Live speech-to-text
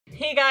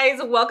Hey guys,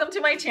 welcome to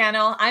my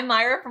channel. I'm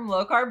Myra from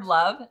Low Carb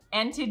Love,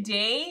 and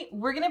today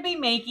we're gonna be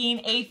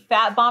making a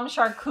Fat Bomb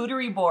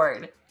charcuterie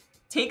board.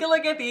 Take a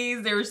look at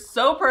these, they're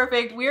so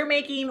perfect. We're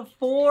making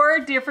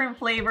 4 different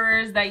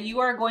flavors that you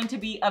are going to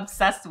be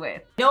obsessed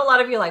with. I know a lot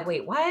of you are like,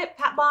 wait, what?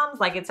 Fat bombs?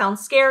 Like it sounds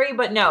scary,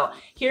 but no,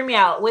 hear me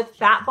out. With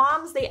fat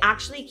bombs, they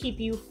actually keep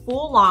you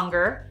full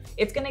longer.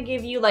 It's gonna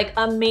give you like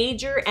a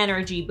major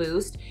energy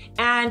boost.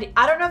 And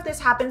I don't know if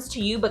this happens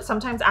to you, but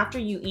sometimes after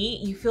you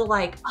eat, you feel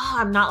like, oh,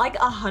 I'm not like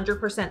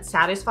 100%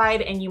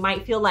 satisfied, and you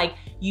might feel like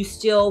you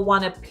still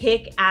wanna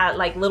pick at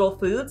like little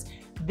foods.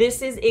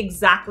 This is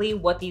exactly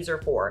what these are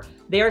for.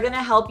 They're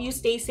gonna help you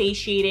stay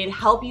satiated,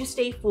 help you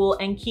stay full,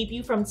 and keep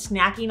you from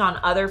snacking on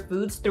other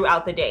foods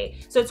throughout the day.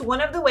 So it's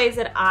one of the ways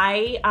that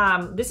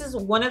this is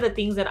one of the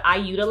things that I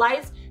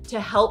utilize to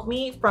help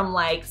me from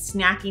like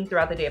snacking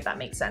throughout the day, if that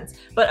makes sense.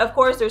 But of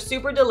course, they're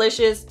super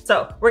delicious.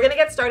 So we're gonna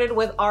get started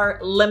with our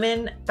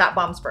lemon fat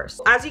bombs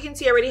first. As you can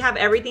see, I already have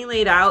everything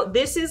laid out.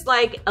 This is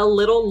like a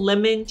little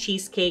lemon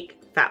cheesecake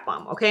fat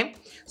bomb, okay?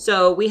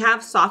 So we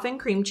have softened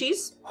cream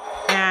cheese,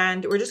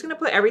 and we're just gonna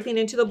put everything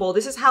into the bowl.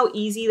 This is how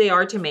easy they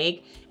are to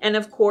make. And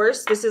of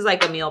course, this is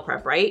like a meal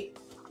prep, right?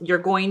 You're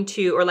going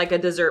to, or like a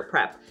dessert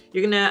prep.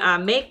 You're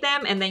gonna make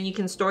them, and then you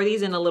can store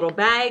these in a little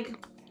bag,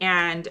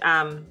 and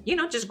you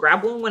know, just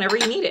grab one whenever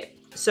you need it.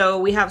 So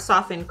we have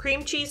softened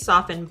cream cheese,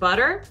 softened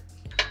butter.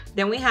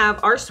 Then we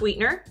have our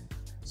sweetener.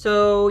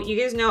 So you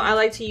guys know I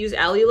like to use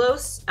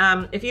allulose.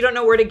 If you don't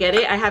know where to get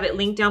it, I have it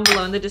linked down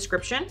below in the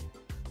description.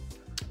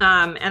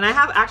 And I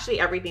have actually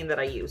everything that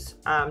I use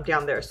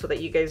down there so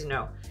that you guys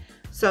know.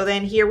 So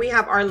then here we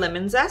have our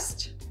lemon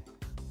zest.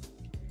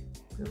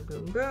 Boom,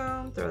 boom,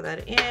 boom, throw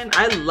that in.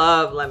 I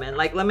love lemon.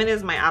 Like lemon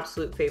is my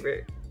absolute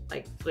favorite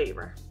like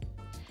flavor.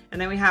 And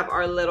then we have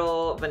our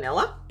little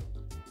vanilla,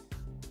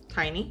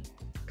 tiny,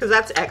 because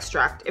that's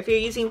extract. If you're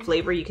using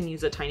flavor, you can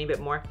use a tiny bit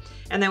more.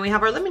 And then we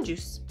have our lemon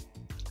juice.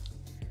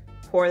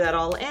 Pour that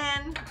all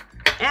in.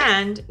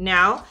 And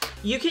now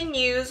you can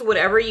use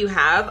whatever you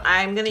have.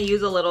 I'm gonna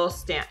use a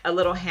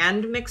little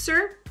hand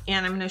mixer,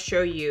 and I'm gonna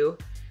show you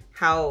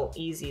how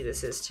easy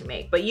this is to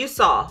make. But you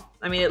saw,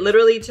 I mean, it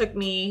literally took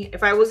me,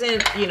 if I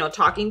wasn't, you know,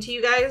 talking to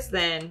you guys,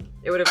 then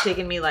it would have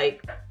taken me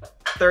like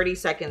 30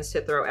 seconds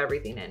to throw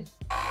everything in.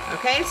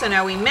 Okay, so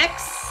now we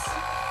mix.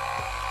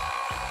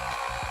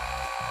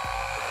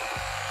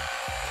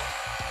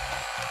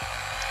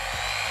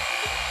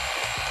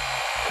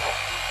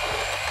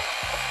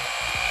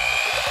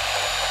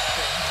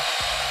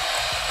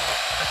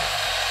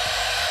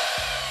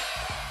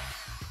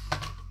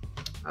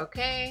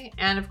 Okay,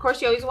 and of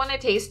course you always want to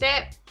taste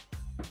it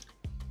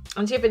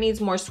and see if it needs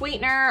more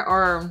sweetener,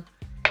 or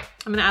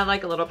I'm gonna add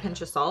like a little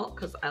pinch of salt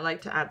because I like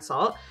to add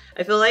salt.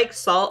 I feel like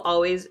salt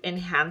always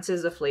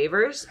enhances the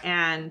flavors,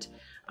 and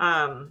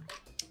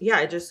yeah,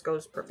 it just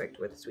goes perfect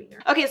with sweetener.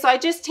 Okay, so I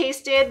just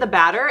tasted the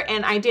batter,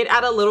 and I did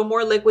add a little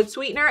more liquid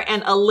sweetener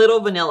and a little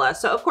vanilla.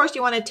 So of course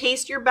you want to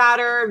taste your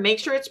batter, make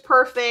sure it's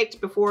perfect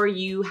before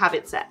you have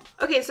it set.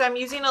 Okay, so I'm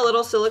using a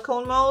little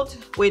silicone mold,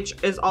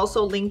 which is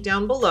also linked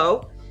down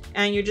below.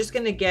 And you're just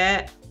gonna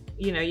get,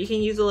 you know, you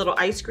can use a little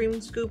ice cream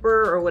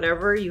scooper or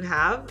whatever you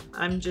have.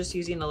 I'm just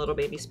using a little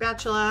baby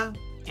spatula,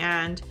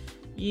 and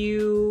I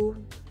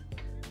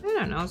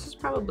don't know, this is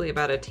probably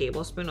about a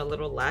tablespoon, a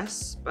little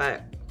less,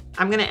 but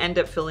I'm gonna end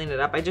up filling it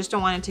up. I just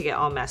don't want it to get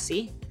all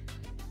messy.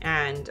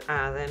 And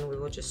then we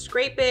will just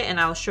scrape it, and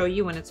I'll show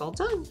you when it's all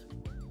done.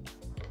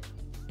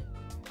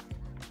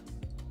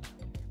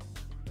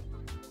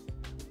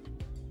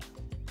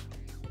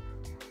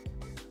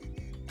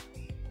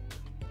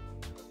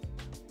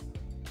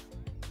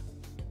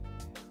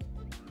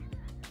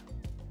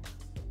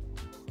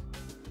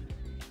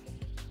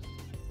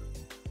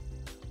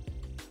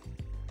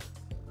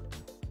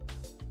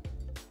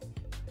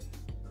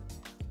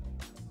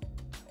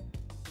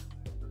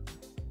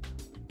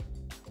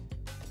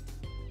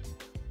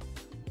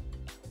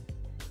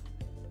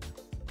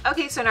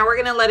 Okay, so now we're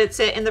gonna let it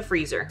sit in the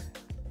freezer.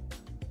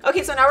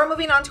 Okay, so now we're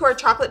moving on to our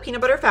chocolate peanut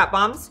butter fat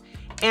bombs,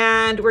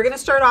 and we're gonna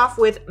start off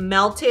with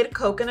melted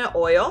coconut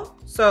oil.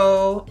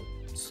 So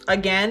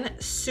again,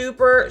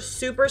 super,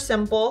 super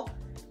simple,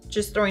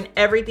 just throwing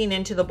everything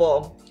into the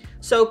bowl.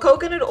 So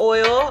coconut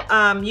oil,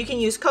 you can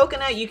use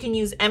coconut, you can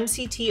use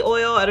MCT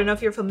oil. I don't know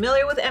if you're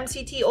familiar with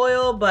MCT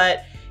oil,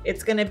 but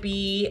it's gonna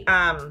be,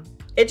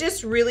 it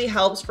just really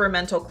helps for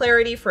mental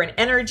clarity, for an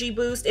energy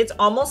boost. It's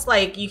almost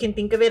like you can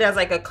think of it as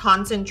like a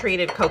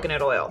concentrated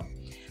coconut oil.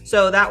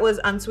 So that was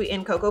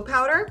unsweetened cocoa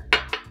powder.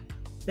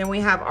 Then we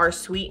have our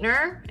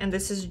sweetener, and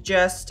this is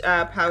just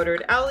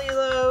powdered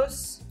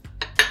allulose.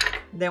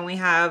 Then we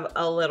have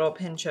a little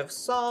pinch of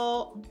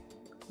salt.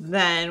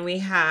 Then we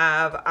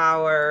have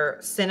our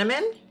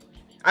cinnamon.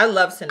 I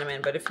love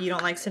cinnamon, but if you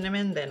don't like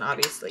cinnamon, then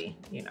obviously,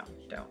 you know,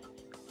 don't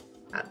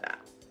add that.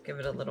 Give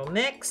it a little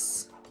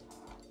mix.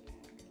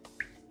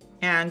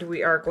 And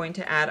we are going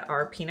to add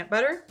our peanut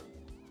butter.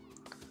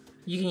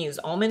 You can use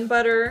almond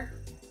butter,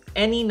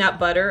 any nut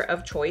butter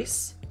of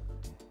choice.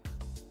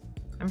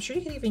 I'm sure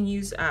you can even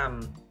use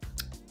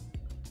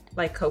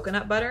like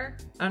coconut butter.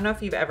 I don't know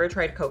if you've ever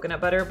tried coconut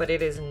butter, but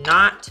it is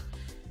not,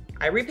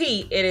 I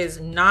repeat, it is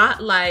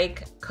not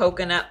like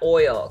coconut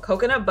oil.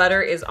 Coconut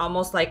butter is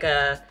almost like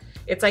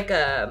it's like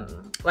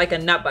a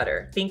nut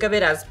butter. Think of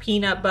it as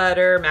peanut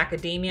butter,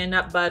 macadamia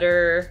nut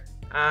butter,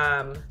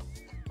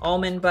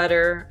 almond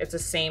butter. It's the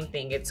same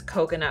thing. It's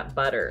coconut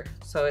butter.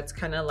 So it's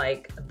kind of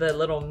like the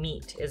little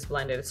meat is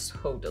blended. It's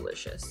so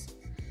delicious.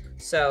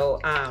 So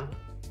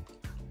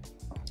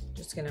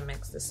just gonna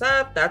mix this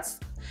up. That's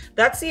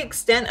the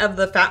extent of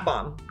the fat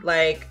bomb.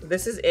 Like,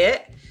 this is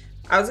it.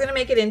 I was gonna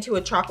make it into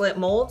a chocolate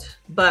mold,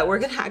 but we're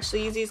gonna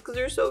actually use these because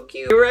they're so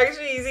cute. We're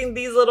actually using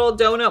these little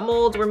donut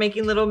molds. We're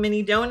making little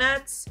mini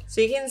donuts.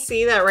 So you can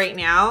see that right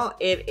now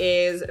it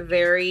is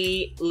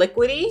very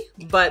liquidy,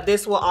 but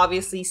this will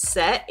obviously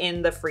set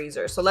in the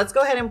freezer. So let's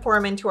go ahead and pour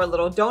them into our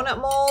little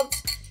donut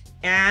molds,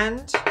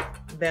 and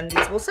then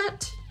these will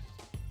set.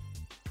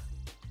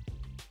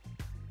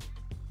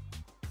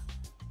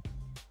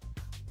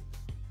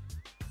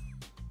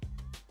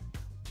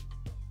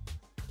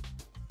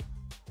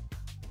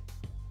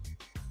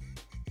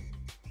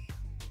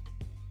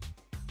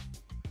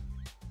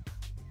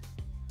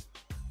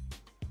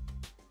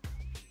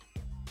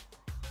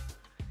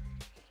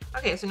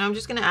 Okay, so now I'm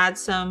just gonna add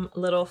some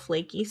little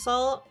flaky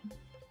salt.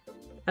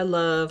 I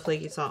love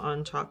flaky salt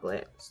on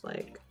chocolate. It's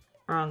like,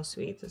 or on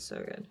sweets, it's so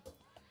good.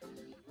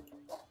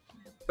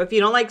 But if you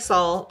don't like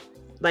salt,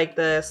 like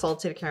the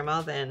salted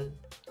caramel, then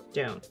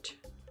don't.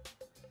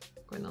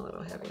 Going a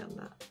little heavy on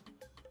that.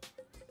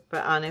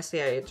 But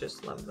honestly, I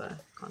just love the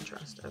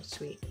contrast of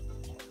sweet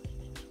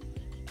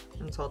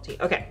and salty.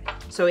 Okay,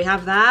 so we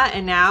have that,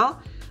 and now,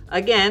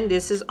 again,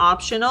 this is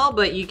optional,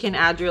 but you can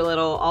add your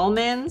little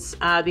almonds.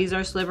 These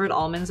are slivered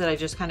almonds that I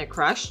just kind of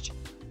crushed.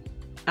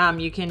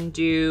 You can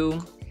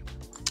do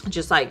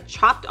just like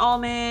chopped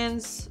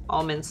almonds,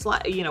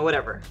 you know,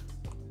 whatever.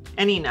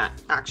 Any nut,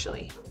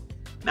 actually.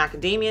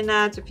 Macadamia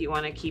nuts, if you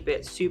want to keep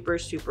it super,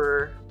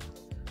 super,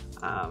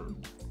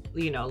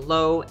 you know,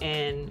 low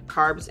in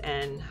carbs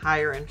and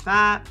higher in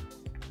fat.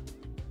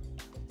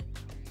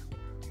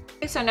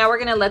 Okay, so now we're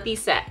gonna let these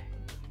set.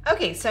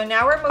 Okay, so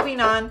now we're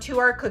moving on to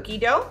our cookie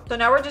dough. So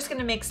now we're just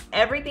gonna mix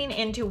everything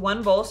into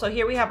one bowl. So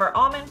here we have our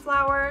almond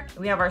flour,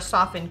 we have our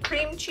softened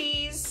cream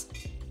cheese,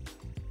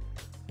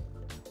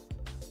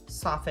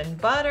 softened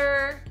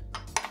butter,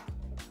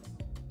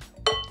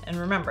 and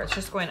remember, it's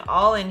just going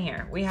all in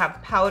here. We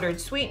have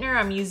powdered sweetener.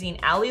 I'm using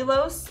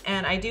allulose,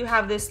 and I do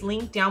have this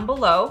link down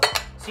below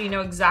so you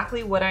know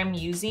exactly what I'm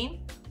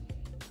using.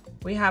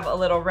 We have a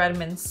little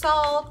Redmond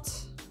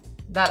salt.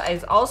 That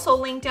is also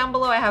linked down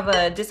below. I have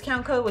a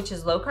discount code, which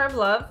is Low Carb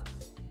Love.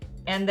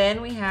 And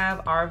then we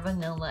have our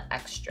vanilla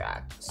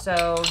extract.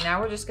 So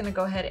now we're just gonna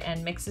go ahead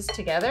and mix this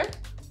together.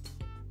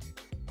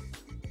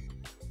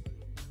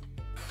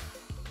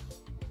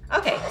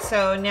 Okay,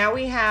 so now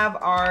we have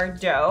our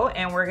dough,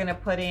 and we're gonna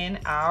put in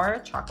our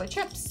chocolate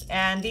chips.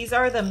 And these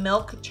are the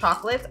milk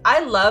chocolates.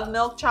 I love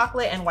milk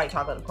chocolate and white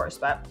chocolate, of course,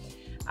 but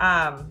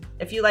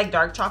if you like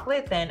dark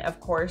chocolate, then of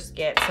course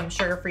get some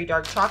sugar-free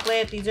dark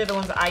chocolate. These are the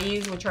ones I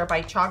use, which are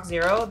by Chalk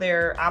Zero.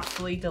 They're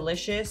absolutely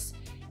delicious,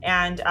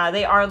 and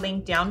they are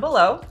linked down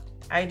below.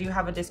 I do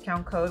have a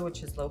discount code,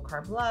 which is Low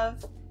Carb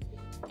Love.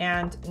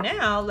 And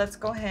now let's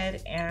go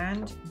ahead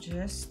and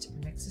just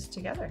mix this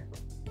together.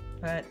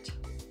 But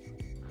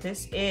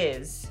this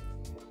is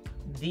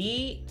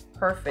the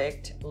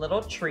perfect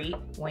little treat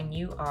when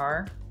you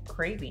are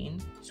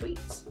craving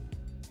sweets.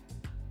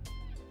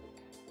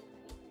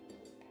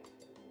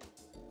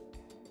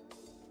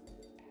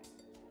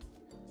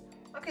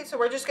 Okay, so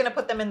we're just gonna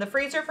put them in the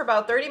freezer for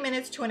about 30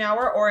 minutes to an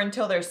hour, or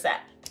until they're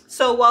set.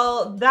 So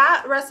while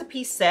that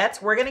recipe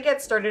sets, we're gonna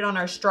get started on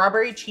our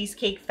strawberry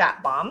cheesecake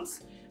fat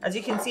bombs. As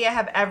you can see, I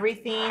have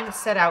everything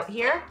set out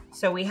here.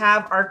 So we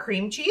have our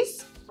cream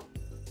cheese.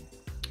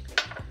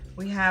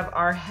 We have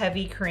our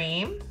heavy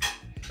cream.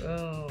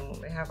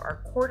 Boom, we have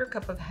our 1/4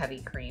 cup of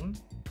heavy cream.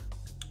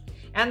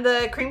 And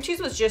the cream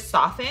cheese was just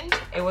softened.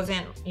 It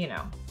wasn't, you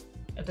know,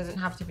 it doesn't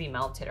have to be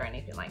melted or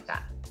anything like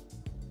that.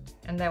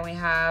 And then we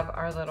have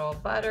our little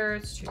butter,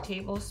 it's 2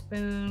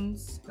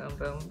 tablespoons, boom,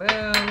 boom,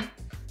 boom.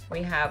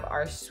 We have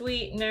our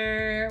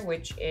sweetener,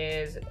 which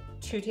is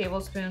 2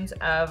 tablespoons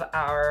of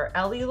our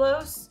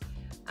allulose.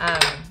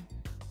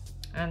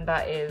 And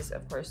that is,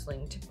 of course,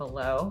 linked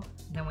below.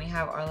 And then we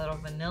have our little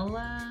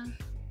vanilla.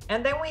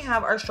 And then we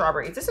have our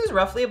strawberries. This is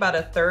roughly about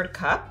a 1/3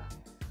 cup.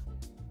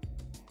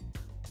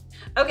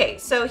 Okay,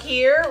 so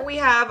here we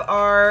have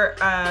our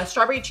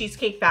strawberry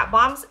cheesecake fat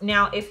bombs.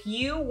 Now, if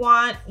you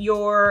want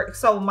your,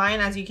 so mine,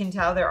 as you can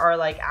tell, there are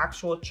like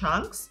actual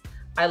chunks.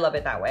 I love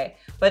it that way.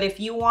 But if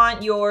you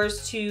want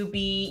yours to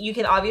be, you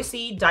can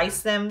obviously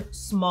dice them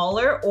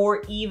smaller,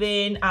 or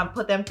even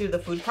put them through the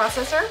food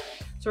processor.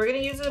 So we're gonna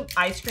use an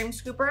ice cream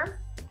scooper.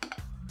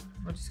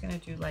 We're just gonna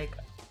do like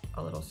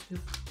a little scoop,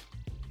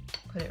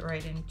 put it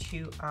right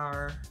into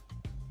our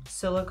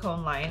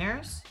silicone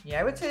liners. Yeah,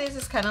 I would say this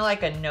is kind of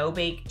like a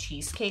no-bake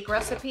cheesecake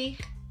recipe.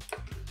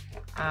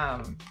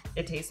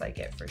 It tastes like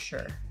it for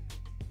sure.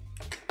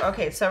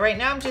 Okay, so right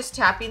now I'm just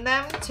tapping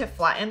them to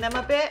flatten them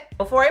a bit.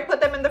 Before I put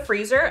them in the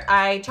freezer,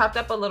 I chopped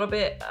up a little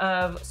bit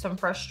of some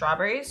fresh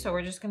strawberries. So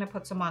we're just gonna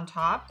put some on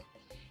top,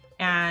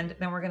 and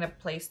then we're gonna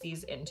place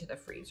these into the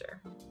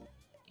freezer.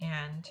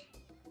 And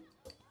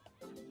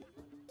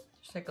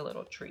just like a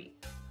little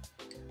treat.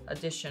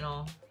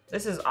 Additional,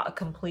 this is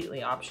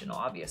completely optional,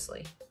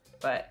 obviously,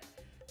 but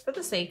for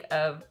the sake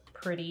of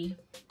pretty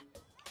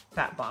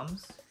fat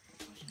bombs,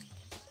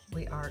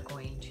 we are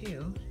going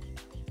to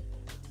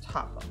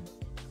top them.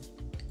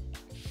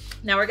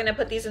 Now we're gonna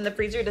put these in the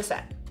freezer to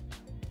set.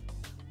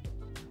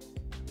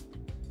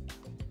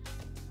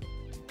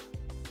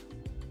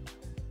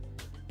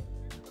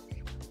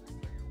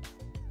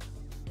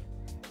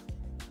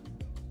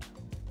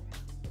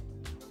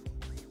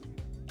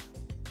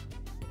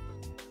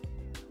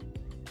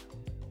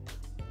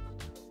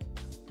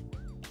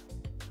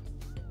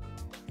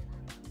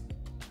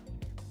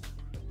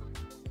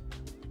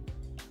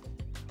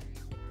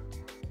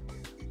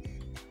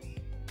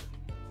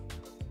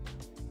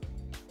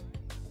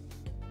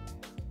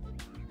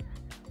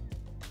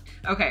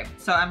 Okay,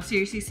 so I'm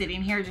seriously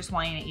sitting here just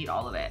wanting to eat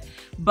all of it.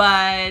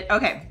 But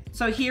okay,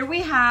 so here we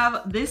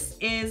have, this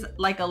is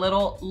like a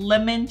little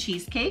lemon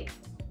cheesecake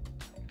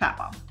fat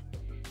bomb.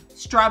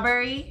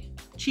 Strawberry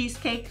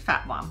cheesecake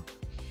fat bomb.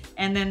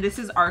 And then this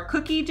is our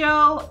cookie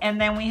dough. And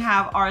then we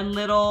have our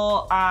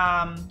little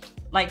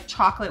like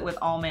chocolate with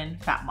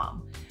almond fat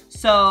bomb.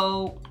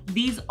 So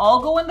these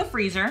all go in the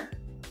freezer.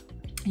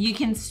 You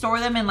can store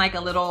them in like a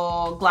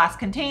little glass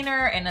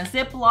container, in a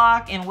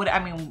Ziploc, and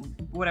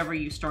whatever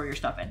you store your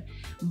stuff in.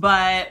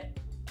 But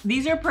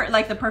these are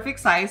like the perfect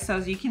size. So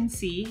as you can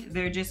see,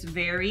 they're just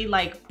very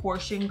like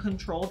portion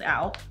controlled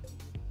out,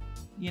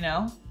 you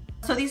know?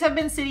 So these have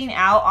been sitting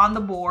out on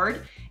the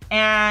board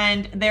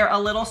and they're a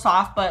little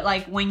soft, but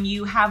like when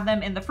you have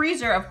them in the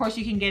freezer, of course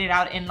you can get it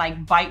out and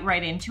like bite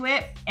right into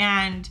it.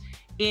 And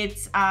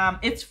it's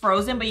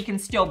frozen, but you can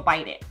still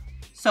bite it.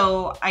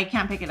 So I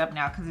can't pick it up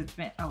now because it's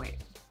been, oh wait.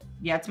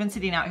 Yeah, it's been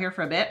sitting out here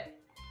for a bit,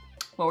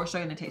 but we're still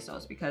gonna taste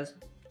those because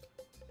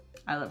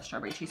I love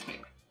strawberry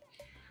cheesecake.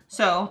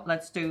 So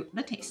let's do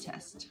the taste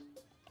test.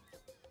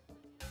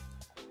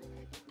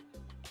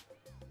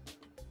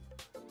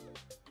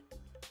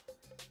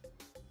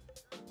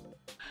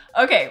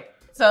 Okay,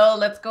 so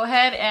let's go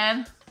ahead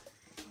and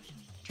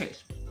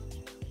taste.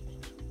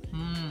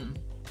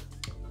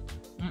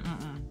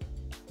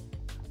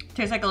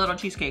 Tastes like a little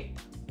cheesecake.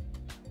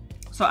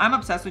 So I'm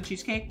obsessed with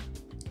cheesecake.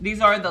 These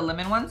are the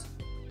lemon ones.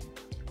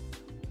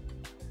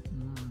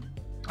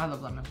 I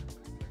love lemon.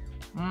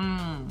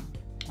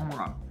 Oh my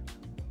God.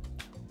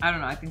 I don't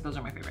know, I think those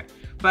are my favorite.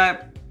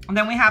 But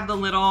then we have the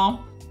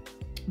little,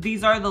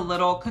 these are the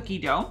little cookie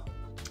dough.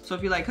 So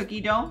if you like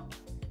cookie dough,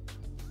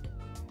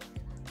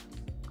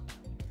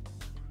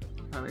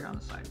 probably on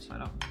the side so I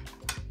don't.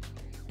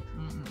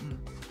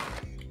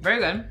 Very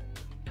good.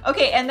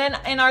 Okay, and then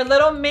in our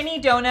little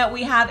mini donut,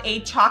 we have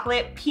a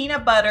chocolate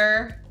peanut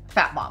butter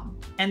fat bomb.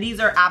 And these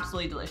are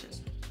absolutely delicious.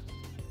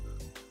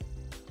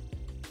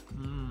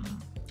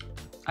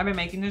 I've been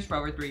making this for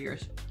over 3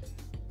 years.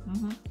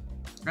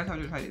 I told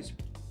you to try these.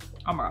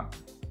 Oh my God.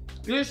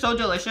 These are so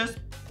delicious.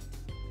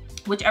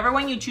 Whichever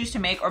one you choose to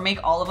make, or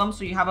make all of them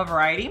so you have a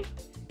variety.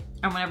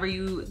 And whenever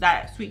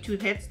that sweet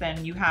tooth hits,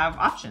 then you have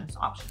options.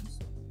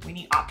 We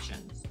need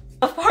options.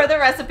 For the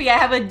recipe, I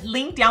have a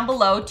link down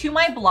below to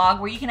my blog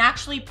where you can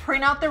actually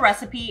print out the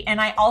recipe, and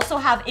I also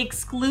have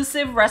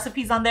exclusive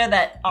recipes on there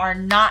that are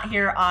not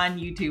here on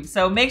YouTube.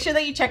 So make sure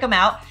that you check them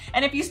out.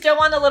 And if you still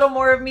want a little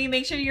more of me,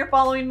 make sure you're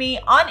following me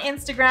on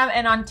Instagram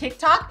and on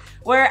TikTok,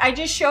 where I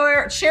just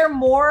share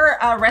more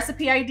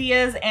recipe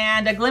ideas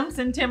and a glimpse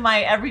into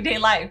my everyday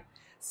life.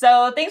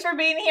 So thanks for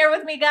being here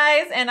with me,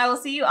 guys, and I will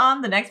see you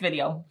on the next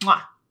video.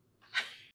 Mwah.